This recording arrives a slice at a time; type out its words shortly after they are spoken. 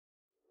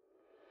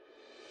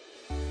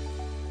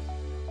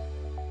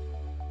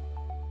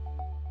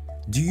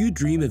Do you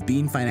dream of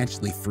being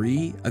financially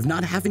free, of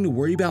not having to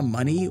worry about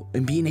money,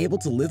 and being able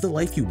to live the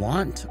life you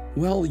want?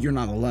 Well, you're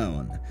not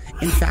alone.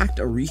 In fact,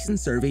 a recent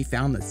survey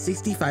found that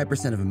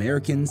 65% of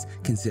Americans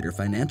consider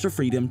financial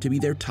freedom to be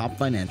their top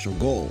financial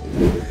goal.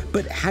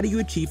 But how do you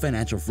achieve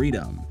financial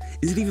freedom?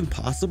 Is it even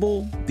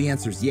possible? The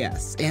answer is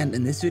yes, and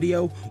in this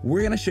video, we're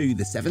going to show you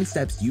the 7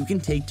 steps you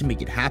can take to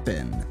make it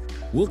happen.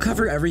 We'll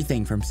cover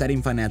everything from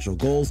setting financial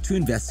goals to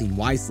investing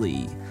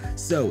wisely.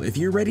 So if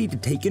you're ready to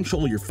take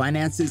control of your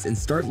finances and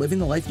start living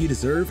the life you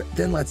deserve,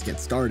 then let's get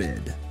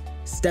started.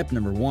 Step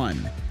number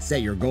 1,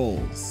 set your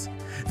goals.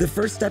 The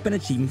first step in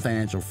achieving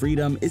financial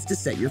freedom is to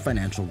set your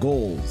financial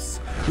goals.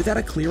 Without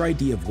a clear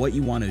idea of what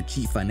you want to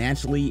achieve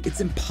financially,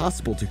 it's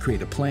impossible to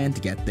create a plan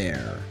to get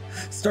there.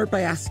 Start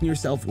by asking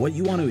yourself what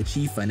you want to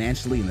achieve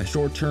financially in the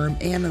short term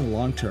and in the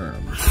long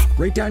term.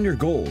 Write down your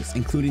goals,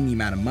 including the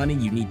amount of money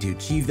you need to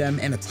achieve them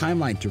and a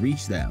timeline to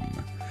reach them.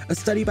 A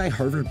study by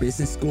Harvard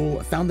Business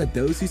School found that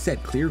those who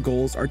set clear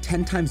goals are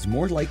 10 times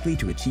more likely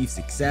to achieve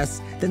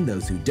success than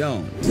those who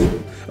don't.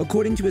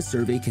 According to a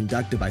survey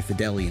conducted by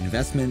Fidelity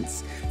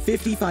Investments,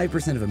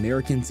 55% of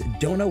Americans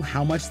don't know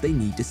how much they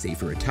need to save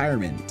for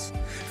retirement.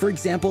 For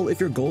example, if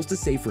your goal is to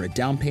save for a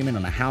down payment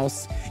on a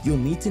house, you'll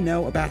need to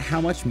know about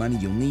how much money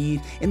you'll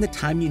need and the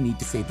time you need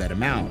to save that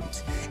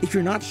amount. If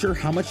you're not sure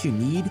how much you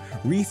need,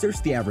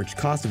 research the average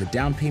cost of a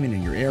down payment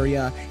in your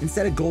area and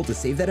set a goal to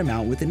save that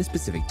amount within a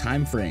specific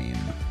time frame.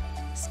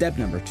 Step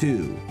number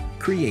 2,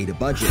 create a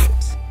budget.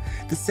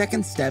 The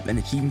second step in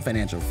achieving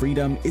financial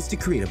freedom is to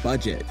create a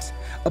budget.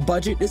 A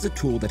budget is a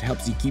tool that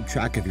helps you keep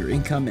track of your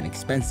income and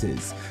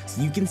expenses,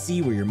 so you can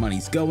see where your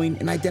money's going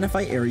and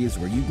identify areas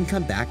where you can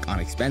cut back on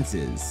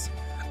expenses.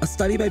 A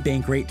study by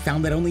Bankrate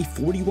found that only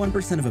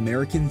 41% of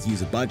Americans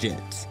use a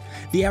budget.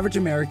 The average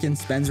American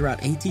spends around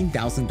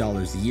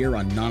 $18,000 a year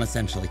on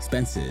non-essential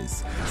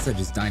expenses, such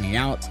as dining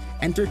out,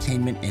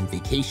 entertainment, and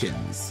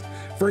vacations.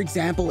 For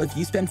example, if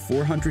you spend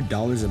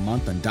 $400 a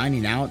month on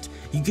dining out,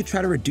 you could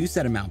try to reduce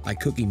that amount by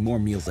cooking more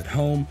meals at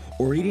home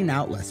or eating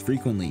out less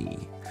frequently.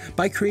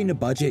 By creating a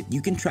budget,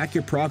 you can track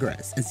your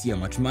progress and see how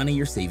much money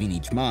you're saving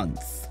each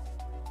month.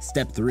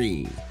 Step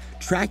 3,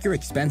 track your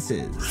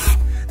expenses.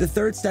 The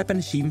third step in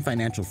achieving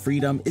financial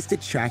freedom is to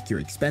track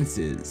your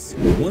expenses.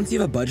 Once you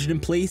have a budget in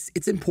place,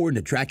 it's important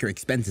to track your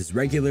expenses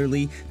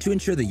regularly to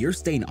ensure that you're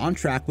staying on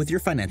track with your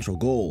financial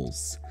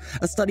goals.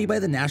 A study by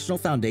the National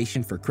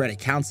Foundation for Credit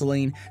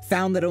Counseling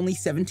found that only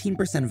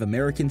 17% of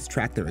Americans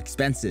track their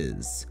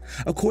expenses.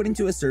 According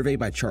to a survey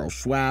by Charles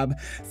Schwab,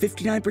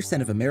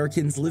 59% of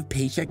Americans live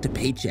paycheck to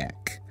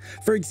paycheck.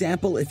 For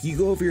example, if you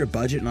go over your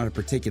budget on a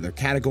particular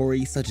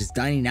category, such as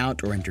dining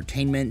out or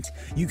entertainment,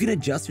 you can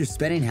adjust your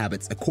spending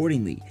habits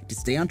accordingly to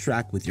stay on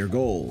track with your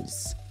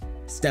goals.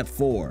 Step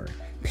 4,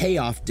 pay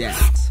off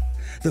debt.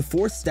 The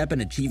fourth step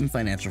in achieving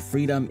financial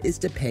freedom is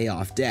to pay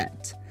off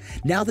debt.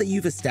 Now that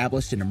you've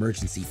established an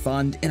emergency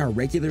fund and are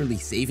regularly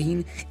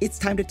saving, it's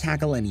time to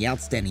tackle any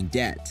outstanding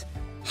debt.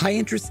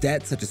 High-interest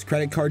debt, such as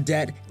credit card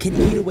debt, can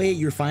eat away at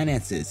your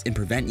finances and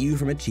prevent you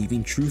from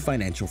achieving true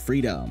financial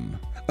freedom.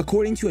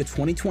 According to a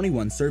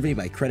 2021 survey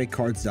by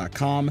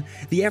creditcards.com,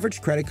 the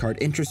average credit card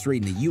interest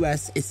rate in the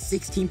US is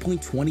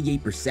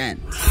 16.28%.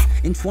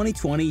 In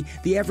 2020,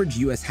 the average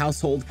US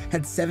household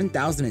had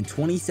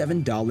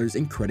 $7,027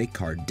 in credit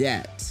card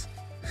debt.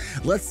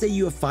 Let's say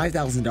you have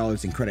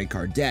 $5,000 in credit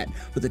card debt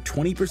with a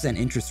 20%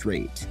 interest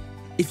rate.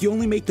 If you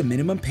only make the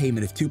minimum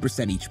payment of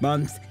 2% each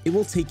month, it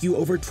will take you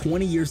over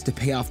 20 years to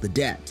pay off the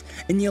debt,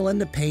 and you'll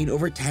end up paying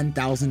over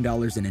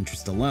 $10,000 in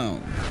interest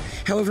alone.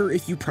 However,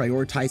 if you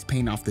prioritize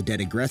paying off the debt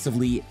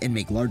aggressively and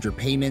make larger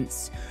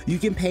payments, you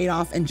can pay it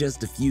off in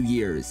just a few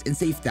years and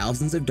save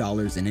thousands of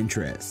dollars in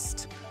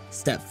interest.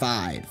 Step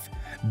 5,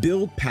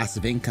 build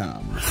passive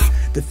income.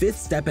 The fifth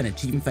step in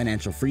achieving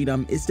financial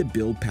freedom is to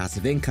build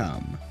passive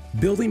income.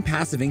 Building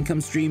passive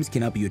income streams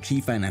can help you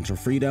achieve financial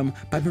freedom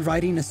by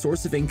providing a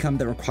source of income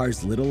that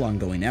requires little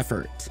ongoing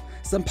effort.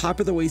 Some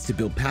popular ways to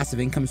build passive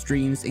income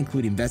streams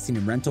include investing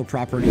in rental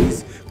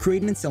properties,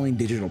 creating and selling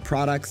digital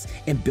products,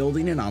 and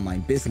building an online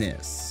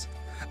business.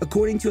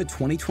 According to a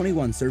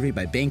 2021 survey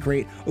by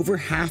Bankrate, over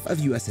half of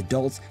US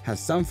adults have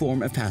some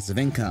form of passive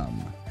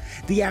income.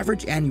 The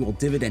average annual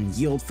dividend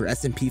yield for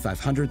S&P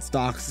 500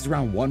 stocks is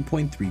around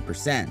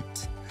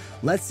 1.3%.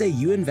 Let's say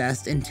you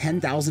invest in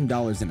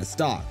 $10,000 in a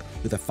stock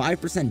with a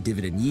 5%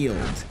 dividend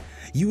yield.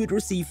 You would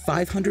receive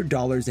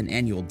 $500 in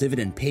annual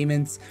dividend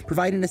payments,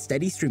 providing a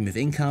steady stream of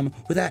income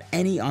without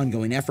any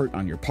ongoing effort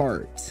on your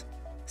part.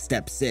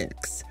 Step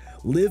 6,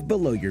 live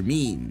below your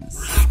means.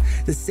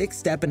 The sixth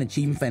step in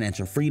achieving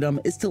financial freedom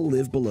is to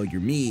live below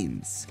your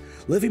means.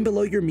 Living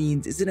below your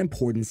means is an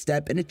important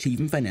step in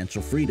achieving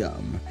financial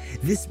freedom.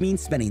 This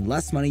means spending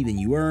less money than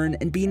you earn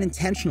and being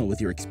intentional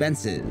with your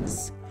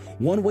expenses.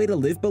 One way to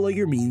live below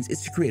your means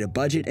is to create a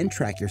budget and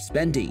track your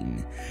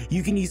spending.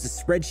 You can use a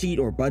spreadsheet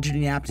or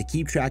budgeting app to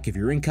keep track of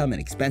your income and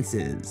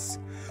expenses.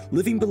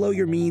 Living below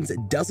your means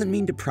doesn't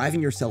mean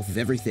depriving yourself of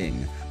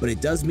everything, but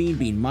it does mean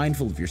being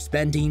mindful of your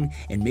spending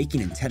and making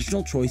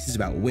intentional choices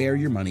about where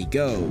your money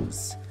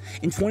goes.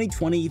 In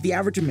 2020, the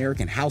average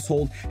American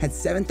household had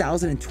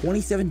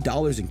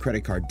 $7,027 in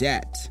credit card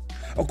debt.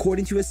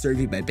 According to a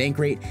survey by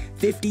Bankrate,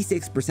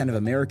 56% of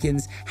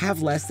Americans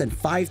have less than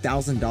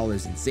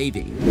 $5,000 in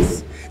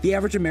savings. The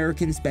average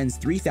American spends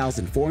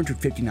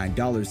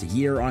 $3,459 a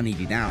year on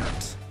eating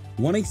out.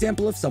 One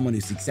example of someone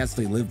who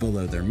successfully lived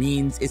below their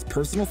means is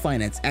personal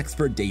finance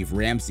expert Dave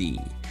Ramsey.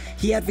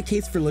 He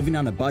advocates for living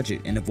on a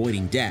budget and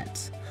avoiding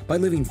debt. By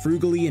living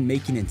frugally and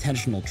making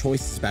intentional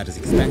choices about his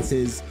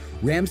expenses,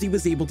 Ramsey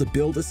was able to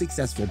build a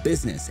successful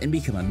business and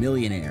become a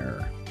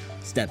millionaire.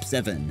 Step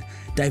 7.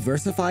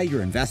 Diversify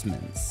your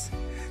investments.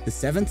 The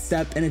 7th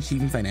step in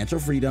achieving financial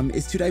freedom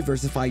is to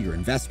diversify your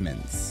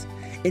investments.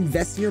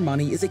 Investing your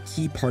money is a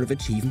key part of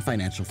achieving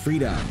financial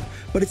freedom,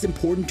 but it's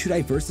important to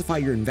diversify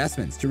your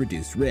investments to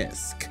reduce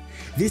risk.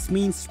 This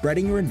means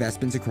spreading your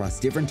investments across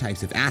different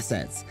types of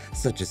assets,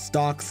 such as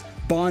stocks,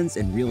 bonds,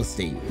 and real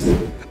estate.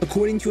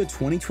 According to a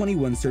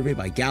 2021 survey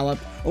by Gallup,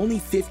 only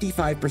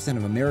 55%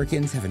 of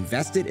Americans have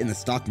invested in the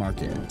stock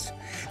market.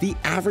 The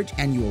average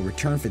annual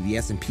return for the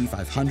S&P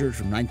 500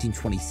 from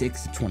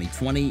 1926 to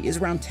 2020 is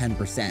around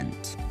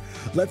 10%.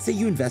 Let's say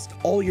you invest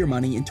all your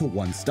money into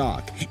one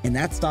stock, and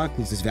that stock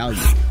loses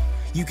value.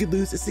 You could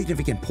lose a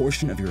significant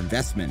portion of your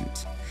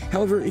investment.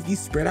 However, if you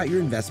spread out your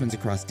investments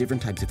across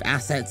different types of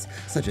assets,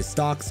 such as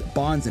stocks,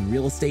 bonds, and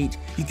real estate,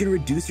 you can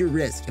reduce your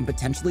risk and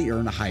potentially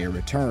earn a higher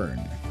return.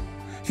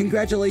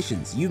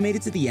 Congratulations, you've made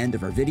it to the end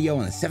of our video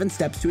on the 7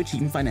 steps to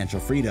achieving financial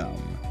freedom.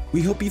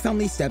 We hope you found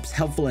these steps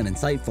helpful and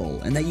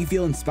insightful, and that you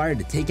feel inspired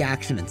to take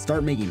action and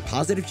start making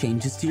positive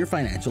changes to your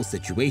financial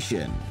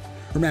situation.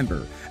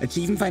 Remember,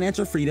 achieving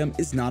financial freedom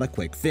is not a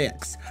quick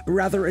fix, but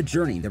rather a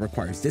journey that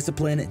requires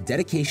discipline,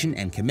 dedication,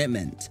 and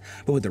commitment.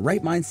 But with the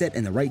right mindset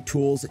and the right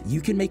tools, you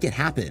can make it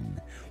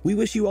happen. We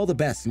wish you all the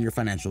best in your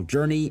financial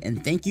journey,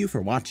 and thank you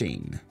for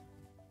watching.